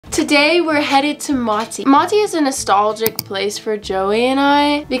Today we're headed to Mati. Mati is a nostalgic place for Joey and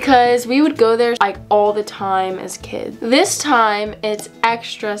I because we would go there like all the time as kids. This time it's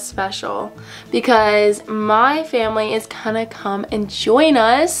extra special because my family is gonna come and join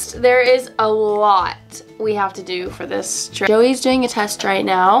us. There is a lot we have to do for this trip. Joey's doing a test right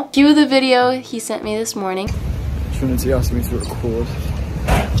now. Cue the video he sent me this morning. Trinity asked me to record.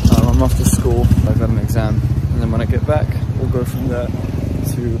 I'm off to school, I've got an exam, and then when I get back, we'll go from there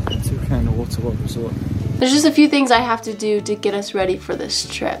to Toucan Waterworld Resort. There's just a few things I have to do to get us ready for this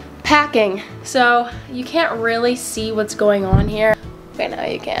trip. Packing. So you can't really see what's going on here. Okay, now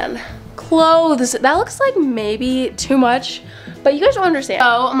you can. Clothes. That looks like maybe too much, but you guys don't understand.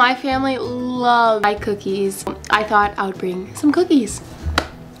 So my family loves my cookies. I thought I would bring some cookies.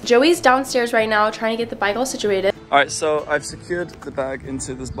 Joey's downstairs right now trying to get the bike all situated. Alright, so I've secured the bag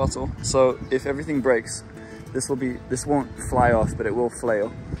into this bottle, so if everything breaks, this won't fly off, but it will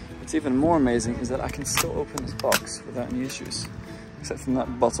flail. What's even more amazing is that I can still open this box without any issues, except from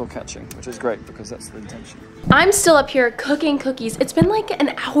that bottle catching, which is great because that's the intention. I'm still up here cooking cookies. It's been like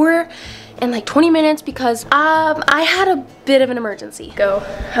an hour and like 20 minutes because I had a bit of an emergency.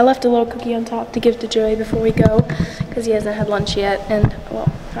 I left a little cookie on top to give to Joey before we go because he hasn't had lunch yet, and well,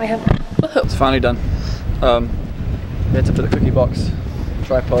 I have. Woohoo. It's finally done. We had to put the cookie box,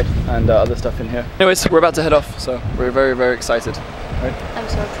 tripod, and other stuff in here. Anyways, we're about to head off, so we're very, very excited. Right? I'm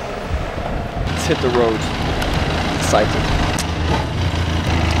so excited. Let's hit the road. Excited.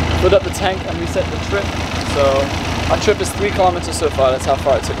 Filled up the tank and reset the trip. So our trip is 3 kilometers so far. That's how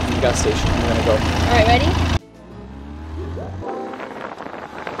far it took from the gas station. We're gonna go. All right, ready?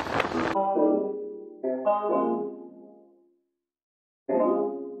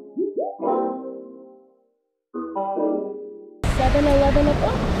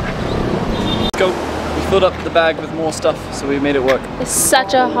 Let's go. We filled up the bag with more stuff, so we made it work. It's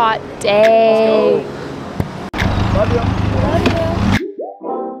such a hot day. Love you. Love you.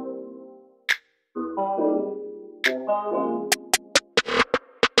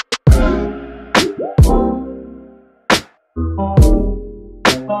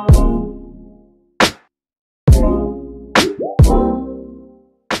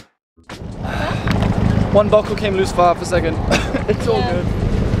 One buckle came loose for half a second. It's all good.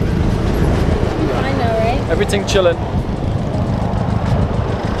 I know, right? Everything chilling.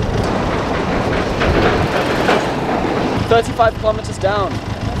 "35 kilometers down.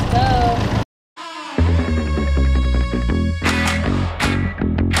 Let's go.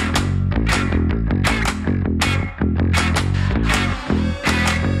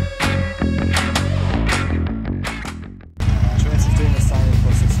 Trinity's doing the signing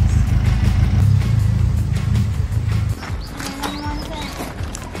process.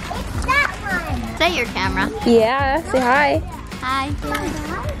 Is that your camera? Yeah, say hi. Hi.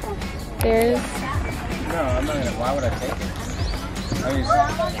 There's... No, I'm not gonna. Why would I take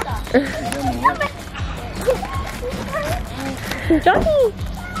it? Johnny!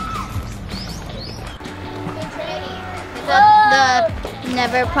 The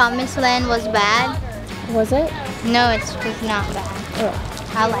Never Promised Land was bad. Was it? No, it's just not bad. Oh.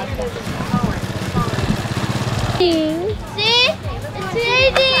 I like it. See? See? It's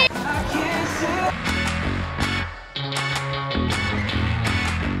easy.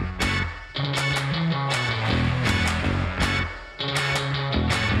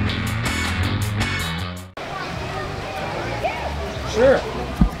 Sure.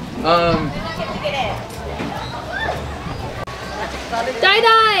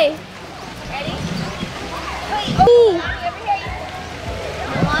 Die! Ooh!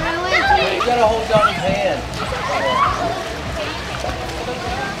 You gotta hold down his hand.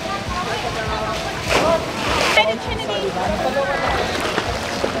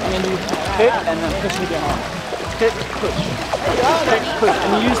 And then you hit and then push with your arm. Hit, push. Hit, push. And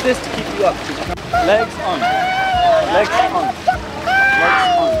you use this to keep you up. Legs on. Legs on. Legs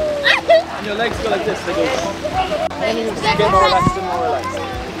on. And your legs go like this. They go. And then you get more relaxed and more relaxed.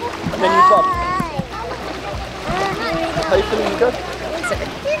 And then you pop. How you feeling? You good?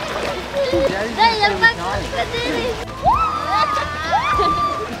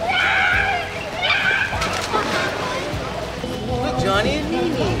 Look, Johnny and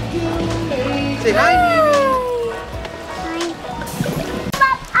Mimi. Say hi, Mimi.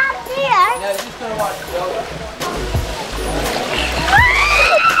 Up here. Yeah, just gonna watch yoga.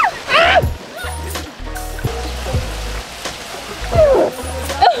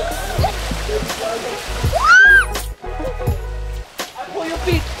 Pull your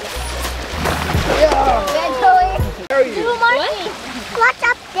feet. Where are you? Where are you? What's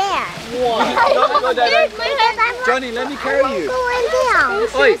up there? Don't go there. Because I'm Johnny, let me carry you. Going down.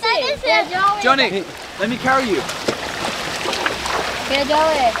 Oi, Joey. Johnny, let me carry you. Kaya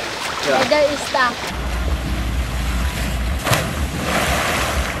Joey. Yeah. There is stuff.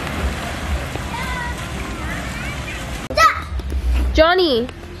 Johnny,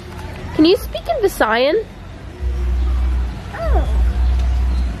 can you speak in Visayan? Oh.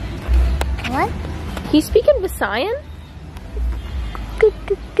 What? Can you speak in Visayan?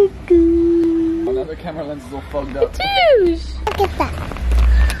 Another camera lens is all fogged up. Douche. Look at that.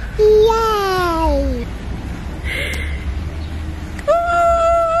 Yay!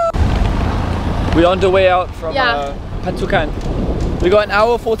 We're on the way out from Yeah. Pantukan. We got an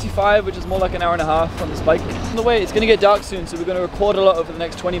hour 45, which is more like an hour and a half on this bike. On the way, it's gonna get dark soon, so we're gonna record a lot over the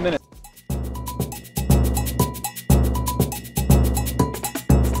next 20 minutes.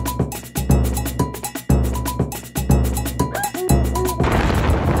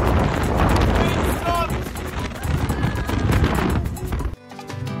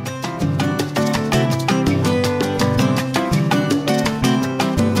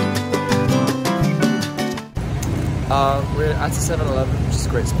 We're at the 7-Eleven, which is a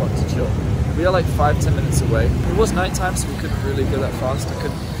great spot to chill. We are like 5-10 minutes away. It was nighttime, so we couldn't really go that fast. I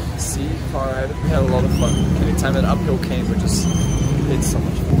couldn't see far ahead. We had a lot of fun. Anytime an uphill came, we just had so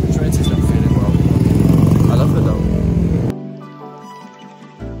much fun. Trinity's not feeling well. I love her though.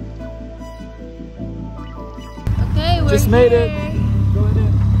 Okay, we're Just made it. here. Going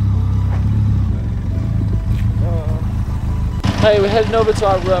in. Hey, we're heading over to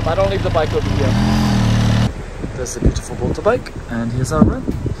our room. I don't leave the bike over here. There's a beautiful water bike, and here's our room.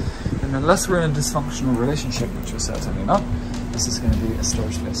 And unless we're in a dysfunctional relationship, which we're certainly not, this is going to be a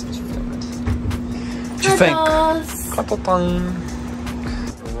storage space which we've got. What do you think?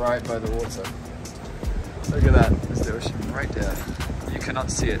 Right by the water. Look at that. There's the ocean right there. You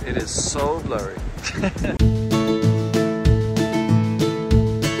cannot see it. It is so blurry.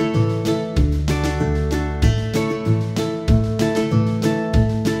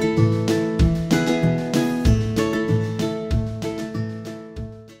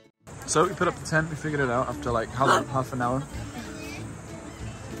 So we put up the tent, we figured it out after like how long? Half an hour.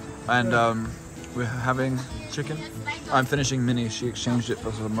 And we're having chicken. I'm finishing Minnie, she exchanged it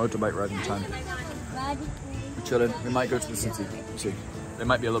for some motorbike riding time. We're chilling, we might go to the city, see. It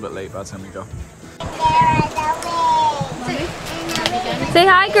might be a little bit late by the time we go. Say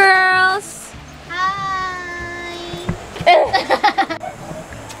hi, girls. Hi.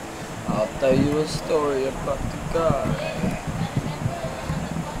 I'll tell you a story about the guy.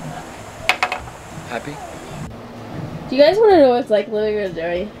 Happy? Do you guys want to know what it's like living with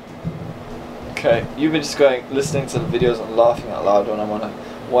Joey? Okay, you've been just going, listening to the videos and laughing out loud when I'm on a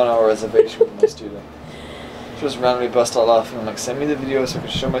 1 hour reservation with my student. Just randomly bust out laughing. I'm like, send me the video so I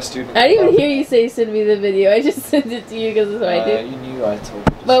can show my student. I didn't even hear you say send me the video. I just sent it to you because that's what I do. You knew I told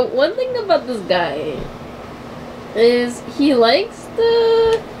you. But one thing about this guy is he likes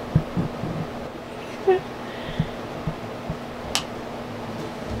the...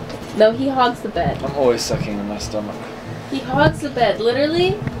 No, he hogs the bed. I'm always sucking in my stomach. He hogs the bed,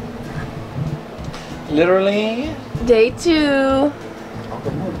 literally. Literally? Day 2.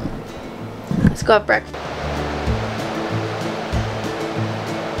 Let's go have breakfast.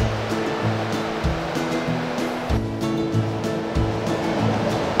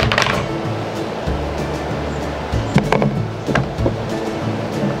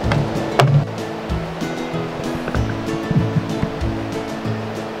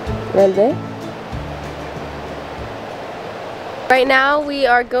 Ready? Right now we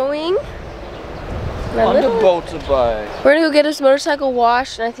are going On the motorbike. We're gonna go get his motorcycle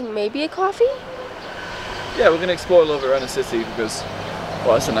washed and I think maybe a coffee? Yeah, we're gonna explore a little bit around the city because,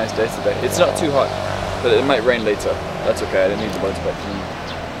 well, it's a nice day today. It's not too hot, but it might rain later. That's okay, I didn't need the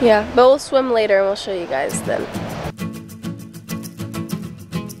motorbike. Yeah, but we'll swim later and we'll show you guys then.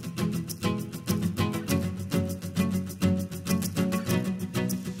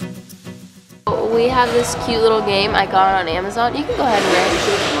 We have this cute little game I got on Amazon. You can go ahead and read.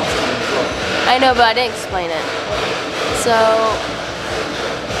 I know, but I didn't explain it. So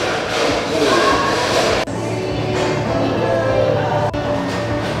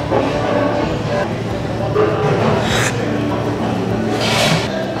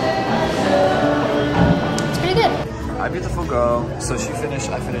it's pretty good. Hi, beautiful girl. So she finished,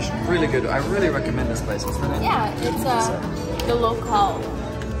 I finished. Really good. I really recommend this place. What's the name? Yeah, it's the local.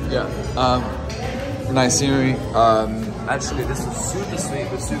 Yeah. Nice scenery. Actually, this was super sweet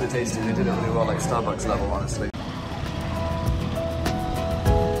but super tasty. They did it really well, like Starbucks level, honestly.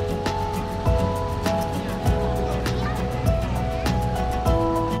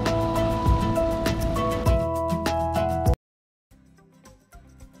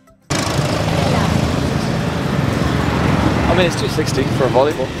 mean, it's $2.60 for a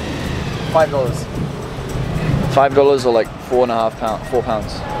volleyball. $5. $5 or like £4.5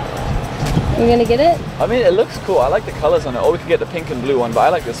 £4. You're gonna get it? I mean, it looks cool. I like the colors on it. Or we could get the pink and blue one, but I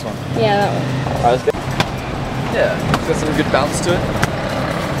like this one. Yeah, that one. Alright, let's get. Yeah, it's got some good bounce to it.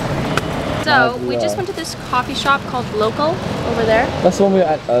 So we just went to this coffee shop called Local over there. That's the one we were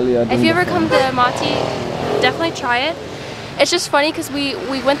at earlier. If you ever come to Mati, definitely try it. It's just funny because we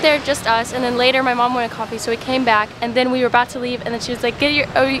went there just us, and then later my mom wanted coffee, so we came back, and then we were about to leave, and then she was like, can you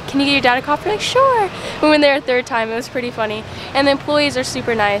get your dad a coffee? We're like, sure. We went there a third time. It was pretty funny, and the employees are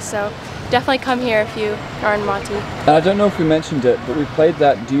super nice, so definitely come here if you are in Mati. I don't know if we mentioned it, but we played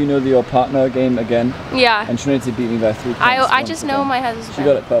that Do You Know Your Partner game again. Yeah. And Trinity beat me by 3 points. I just know my husband. She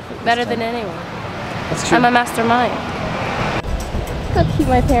got it perfect. Better than anyone. That's true. I'm a mastermind. How cute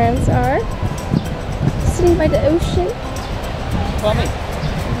my parents are. Sitting by the ocean. Mommy.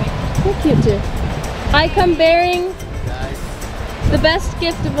 They're cute too. I come bearing the best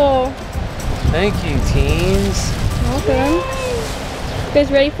gift of all. Thank you, teens. Welcome. You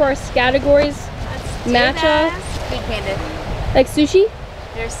guys ready for our categories matchup? Big panda. Like sushi?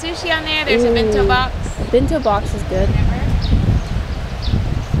 There's sushi on there. There's a bento box. Bento box is good.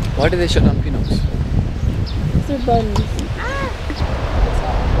 Why did they shut down Pinox? These are buns.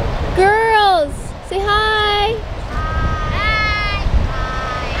 Girls, say hi.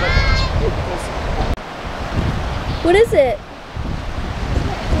 What is it?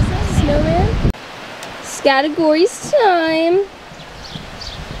 Snowman? Categories time.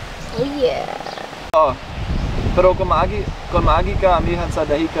 Oh yeah. Oh. Pero kung maagi ka amihan sa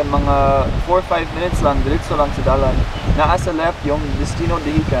dahikan mga 4-5 minutes lang diretso lang sa dalan. Naa sa left yung destino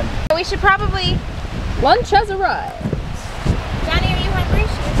dahikan. We should probably. Lunch has arrived. Johnny, are you hungry?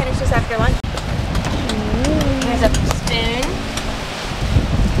 Should we finish this after lunch? There's a spoon.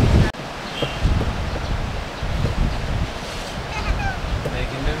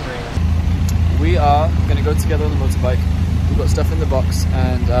 Making memories. We are gonna go together on the motorbike. We've got stuff in the box,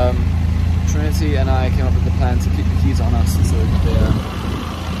 and Trinity and I came up with the plan to keep the keys on us. So the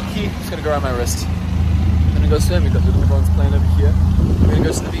key is gonna go around my wrist. I'm gonna go swim. We've got the little ones playing over here. We're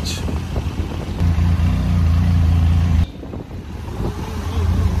gonna go to the beach.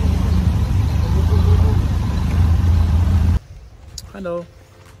 Hello.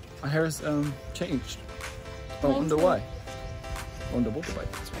 My hair is changed. I wonder why. On the motorbike.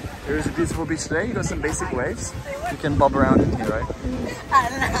 Here's a beautiful beach today. You got some basic waves. You can bob around in here, right?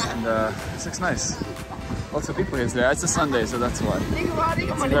 And this looks nice. Lots of people here today. It's a Sunday, so that's why.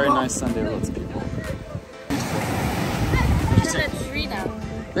 It's a very nice Sunday with lots of people.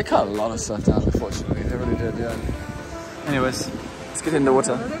 They cut a lot of stuff down, unfortunately. They really did, yeah. Anyways, let's get in the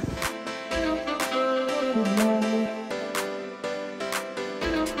water.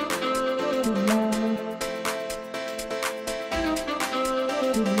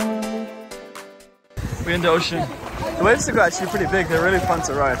 We're in the ocean. The waves are actually pretty big. They're really fun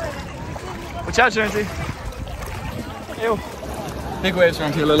to ride. Watch out, Trinity. Ew. Big waves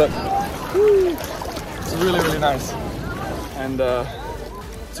around here, look. It's really, really nice. And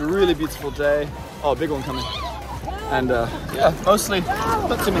it's a really beautiful day. Oh, big one coming. And yeah, mostly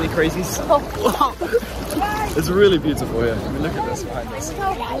not too many crazies. It's really beautiful here. I mean, look at this behind us.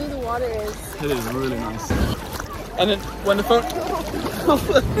 Look how blue the water is. It is really nice. And then when the phone...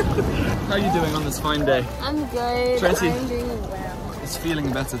 How are you doing on this fine day? I'm good. Trinity. I'm doing well. It's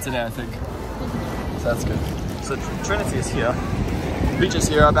feeling better today, I think. So that's good. So Trinity is here. The beach is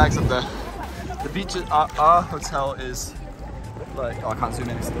here, our bag's up there. The beach is, our hotel is like, oh, I can't zoom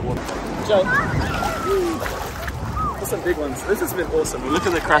in, it's in the water. Joe. There's some big ones. This has been awesome. Look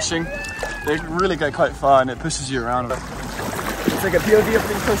at the crashing. They really go quite far and it pushes you around. It's like a POV of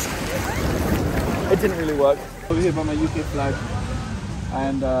being pushed. It didn't really work. Over here by my UK flag.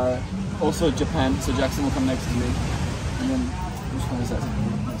 And also Japan, so Jackson will come next to me. And then, which one is that?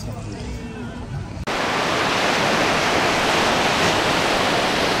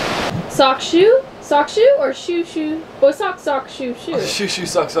 Sock shoe? Sock shoe or shoe shoe? Oh, sock shoe shoe. Oh, shoe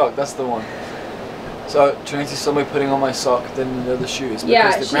sock, that's the one. So Trinity's somewhere putting on my sock, then the other shoes.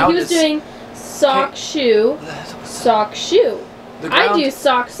 Yeah, the ground he was doing sock shoe, sock shoe. I do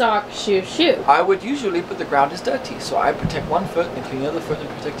sock shoe shoe. I would usually, but the ground is dirty, so I protect one foot and clean the other foot and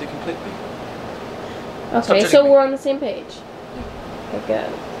protect it completely. Okay, so we're on the same page. Okay,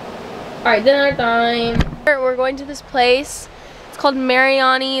 good. Alright, dinner time. We're going to this place. It's called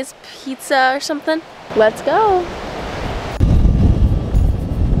Mariani's Pizza or something. Let's go.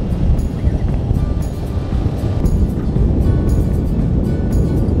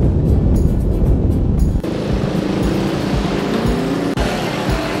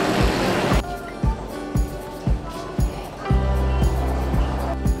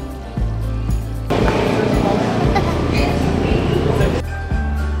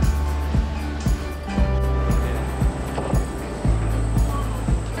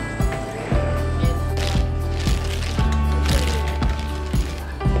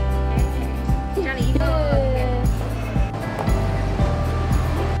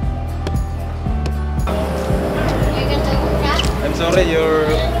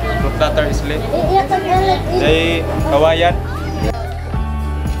 your platter is late. Dari kawayan.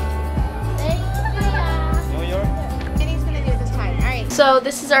 New York. Kenny's gonna do it this time. Alright. So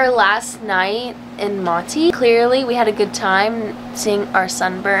this is our last night in Mati. Clearly we had a good time seeing our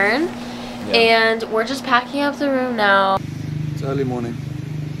sunburn. And we're just packing up the room now. It's early morning.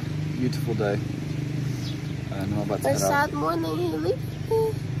 Beautiful day. And I'm about to head out. morning, Haley.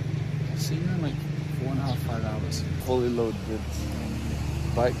 See you in like 4.5, 5 hours. Fully loaded.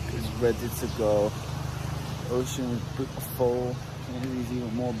 Bike is ready to go. Ocean is beautiful. Kennedy's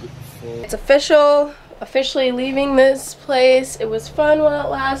even more beautiful. It's official. Officially leaving this place. It was fun while it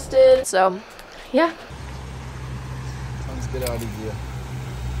lasted. So, yeah. Let's get out of here.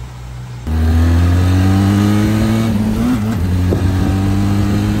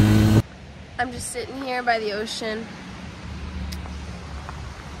 I'm just sitting here by the ocean.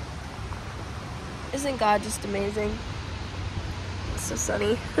 Isn't God just amazing? It's so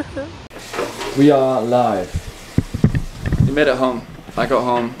sunny. We are live. We made it home. I got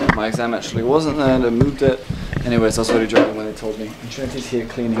home. My exam actually wasn't there. They moved it. Anyways, I was already driving when they told me. And Trinity's here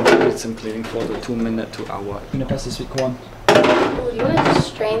cleaning. I did some cleaning for the 2 minute to hour. You gonna pass the sweet corn? Oh, you want to just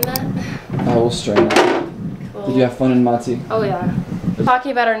strain that? I will strain it. Cool. Did you have fun in Mati? Oh yeah.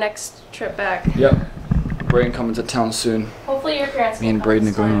 Talking about our next trip back. Yep. Braden coming to town soon. Hopefully your parents Me can and come Braden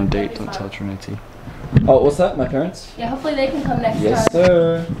are this going on a time. date. That'd be Don't fun. tell Trinity. Oh, what's that? My parents? Yeah, hopefully they can come next Yes, time.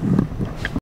 sir.